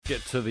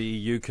get to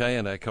the UK,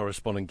 and our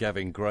correspondent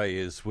Gavin Gray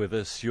is with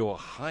us. Your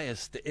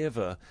highest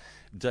ever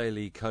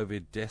daily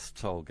COVID death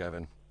toll,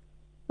 Gavin.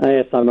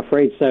 Yes, I'm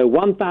afraid so.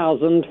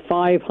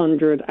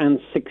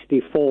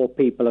 1,564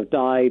 people have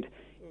died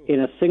in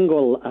a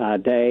single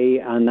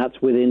day, and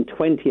that's within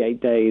 28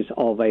 days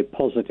of a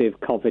positive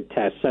COVID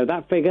test. So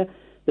that figure,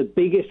 the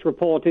biggest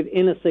reported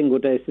in a single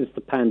day since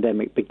the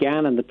pandemic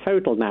began, and the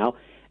total now,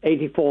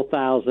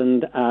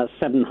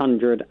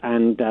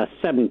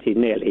 84,770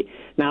 nearly.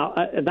 Now,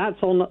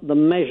 that's on the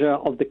measure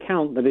of the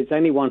count that it's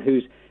anyone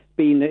who's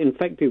been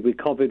infected with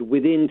COVID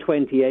within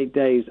 28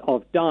 days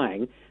of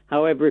dying.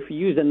 However, if you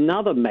use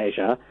another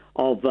measure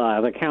of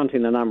the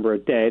counting the number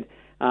of dead,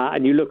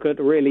 and you look at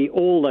really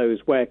all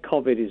those where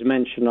COVID is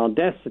mentioned on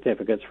death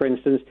certificates, for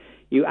instance,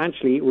 you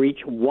actually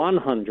reach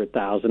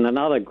 100,000,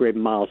 another grim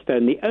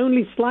milestone. The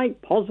only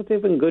slight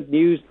positive and good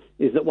news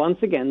is that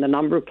once again the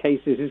number of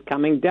cases is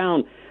coming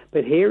down.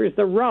 But here is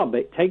the rub.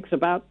 It takes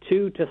about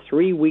 2 to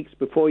 3 weeks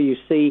before you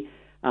see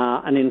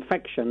an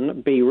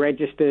infection be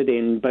registered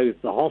in both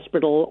the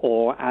hospital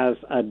or as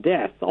a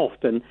death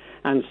often.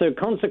 And so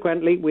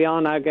consequently, we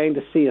are now going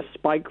to see a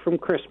spike from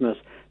Christmas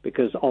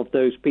because of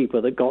those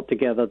people that got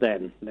together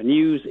then. The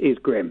news is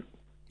grim.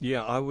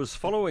 Yeah, I was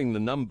following the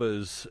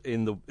numbers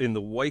in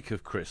the wake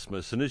of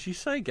Christmas, and as you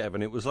say,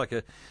 Gavin, it was like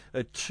a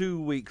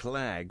 2-week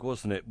lag,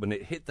 wasn't it, when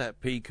it hit that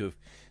peak of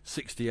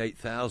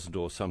 68,000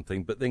 or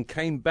something, but then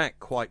came back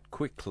quite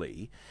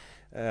quickly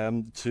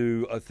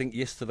to, I think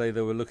yesterday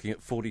they were looking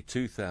at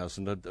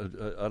 42,000. I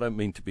don't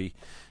mean to be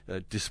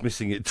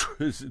dismissing it.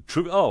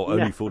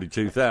 Only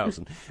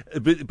 42,000.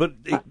 But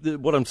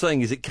what I'm saying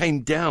is it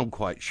came down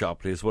quite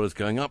sharply as well as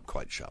going up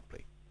quite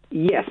sharply.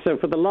 Yes, so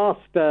for the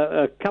last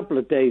couple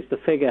of days, the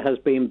figure has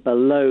been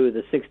below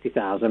the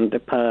 60,000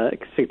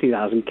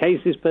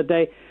 cases per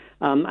day.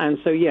 And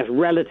so, yes,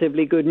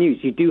 relatively good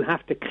news. You do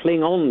have to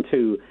cling on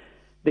to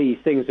these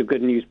things of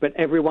good news, but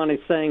everyone is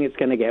saying it's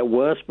going to get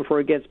worse before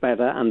it gets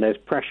better, and there's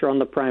pressure on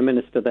the Prime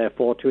Minister,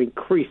 therefore, to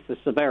increase the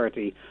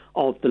severity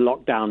of the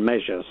lockdown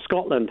measures.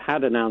 Scotland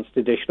had announced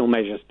additional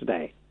measures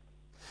today.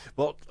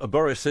 Well,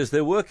 Boris says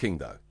they're working,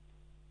 though,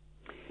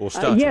 or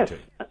starting to.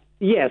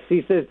 Yes,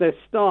 he says they're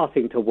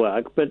starting to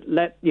work, but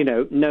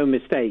no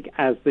mistake,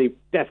 as the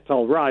death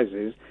toll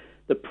rises,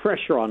 the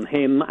pressure on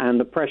him and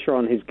the pressure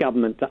on his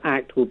government to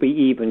act will be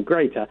even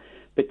greater,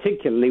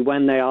 particularly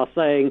when they are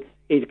saying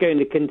it's going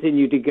to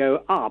continue to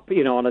go up,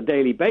 on a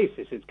daily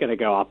basis it's going to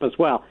go up as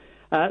well.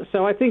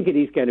 So I think it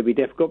is going to be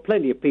difficult.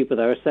 Plenty of people,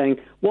 though, are saying,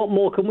 what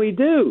more can we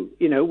do?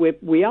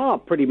 We are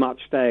pretty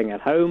much staying at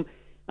home.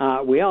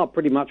 We are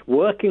pretty much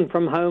working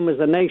from home as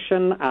a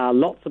nation.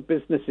 Lots of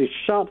businesses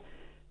shut.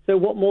 So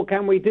what more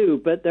can we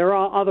do? But there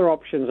are other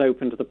options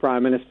open to the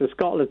Prime Minister.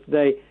 Scotland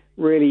today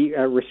really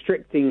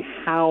restricting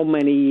how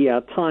many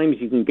times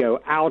you can go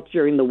out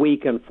during the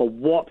week and for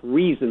what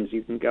reasons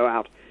you can go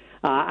out.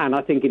 And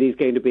I think it is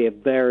going to be a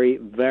very,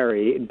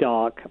 very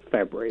dark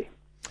February.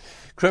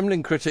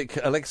 Kremlin critic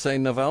Alexei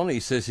Navalny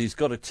says he's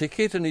got a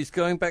ticket and he's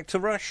going back to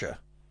Russia.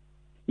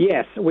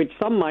 Yes, which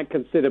some might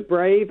consider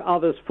brave,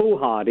 others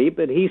foolhardy,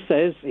 but he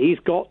says he's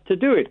got to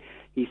do it.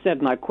 He said,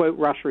 and I quote,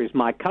 "Russia is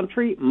my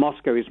country,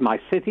 Moscow is my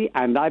city,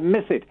 and I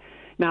miss it."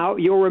 Now,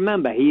 you'll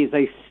remember he is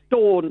a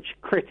staunch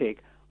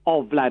critic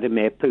of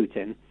Vladimir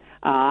Putin,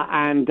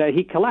 and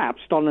he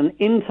collapsed on an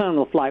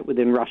internal flight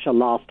within Russia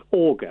last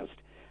August.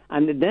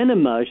 And it then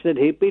emerged that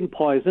he'd been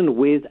poisoned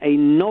with a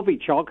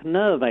Novichok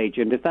nerve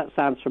agent. If that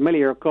sounds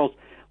familiar, of course,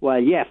 well,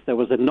 yes, there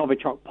was a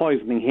Novichok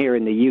poisoning here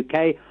in the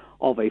UK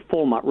of a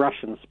former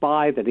Russian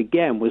spy that,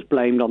 again, was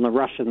blamed on the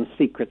Russian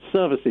secret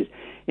services.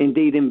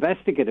 Indeed,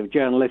 investigative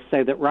journalists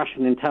say that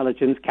Russian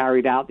intelligence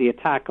carried out the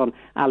attack on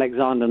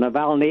Alexander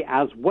Navalny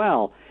as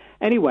well.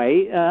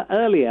 Anyway,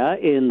 earlier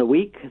in the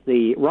week,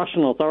 the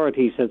Russian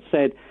authorities had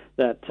said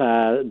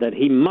that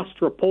he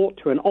must report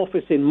to an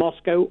office in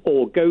Moscow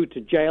or go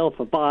to jail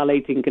for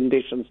violating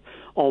conditions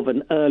of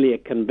an earlier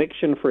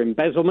conviction for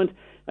embezzlement,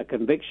 a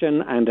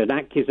conviction and an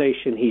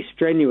accusation he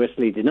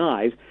strenuously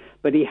denies.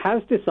 But he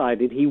has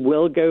decided he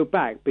will go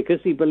back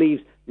because he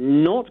believes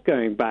not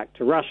going back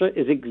to Russia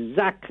is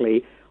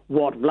exactly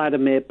what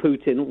Vladimir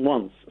Putin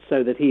wants,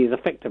 so that he is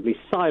effectively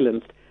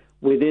silenced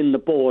within the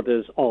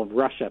borders of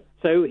Russia.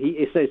 So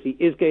he says he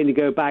is going to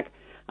go back.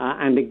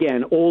 And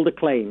again, all the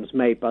claims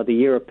made by the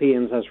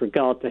Europeans as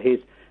regard to his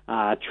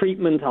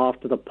treatment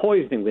after the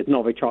poisoning with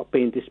Novichok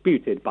being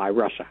disputed by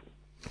Russia.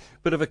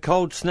 Bit of a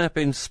cold snap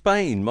in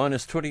Spain,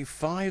 minus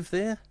 25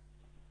 there?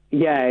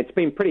 Yeah, it's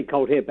been pretty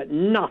cold here, but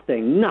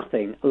nothing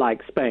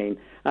like Spain.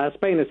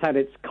 Spain has had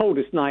its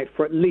coldest night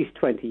for at least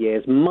 20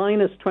 years,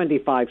 minus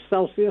 25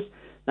 Celsius.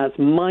 That's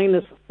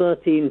minus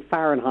 13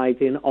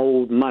 Fahrenheit in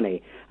old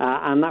money.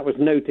 And that was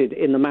noted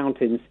in the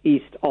mountains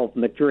east of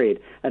Madrid.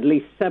 At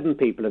least 7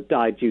 people have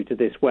died due to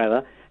this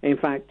weather. In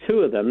fact,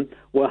 2 of them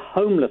were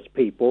homeless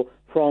people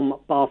from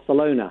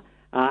Barcelona.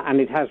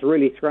 And it has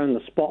really thrown the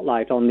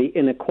spotlight on the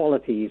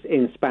inequalities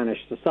in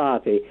Spanish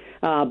society.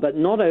 But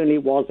not only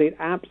was it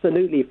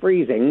absolutely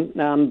freezing,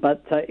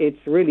 but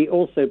it's really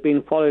also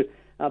been followed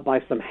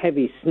by some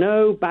heavy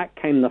snow. Back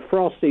came the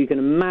frost, so you can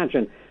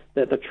imagine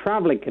that the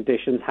travelling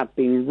conditions have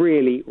been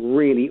really,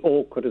 really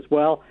awkward as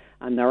well,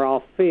 and there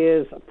are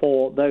fears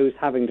for those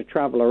having to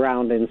travel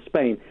around in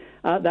Spain.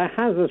 There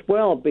has as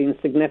well been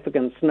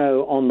significant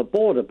snow on the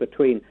border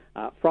between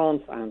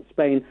France and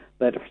Spain,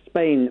 but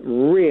Spain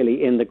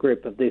really in the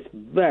grip of this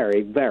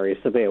very, very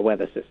severe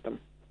weather system.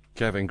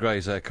 Gavin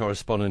Gray's our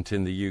correspondent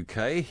in the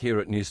UK. Here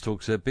at News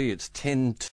Talk ZB, it's 10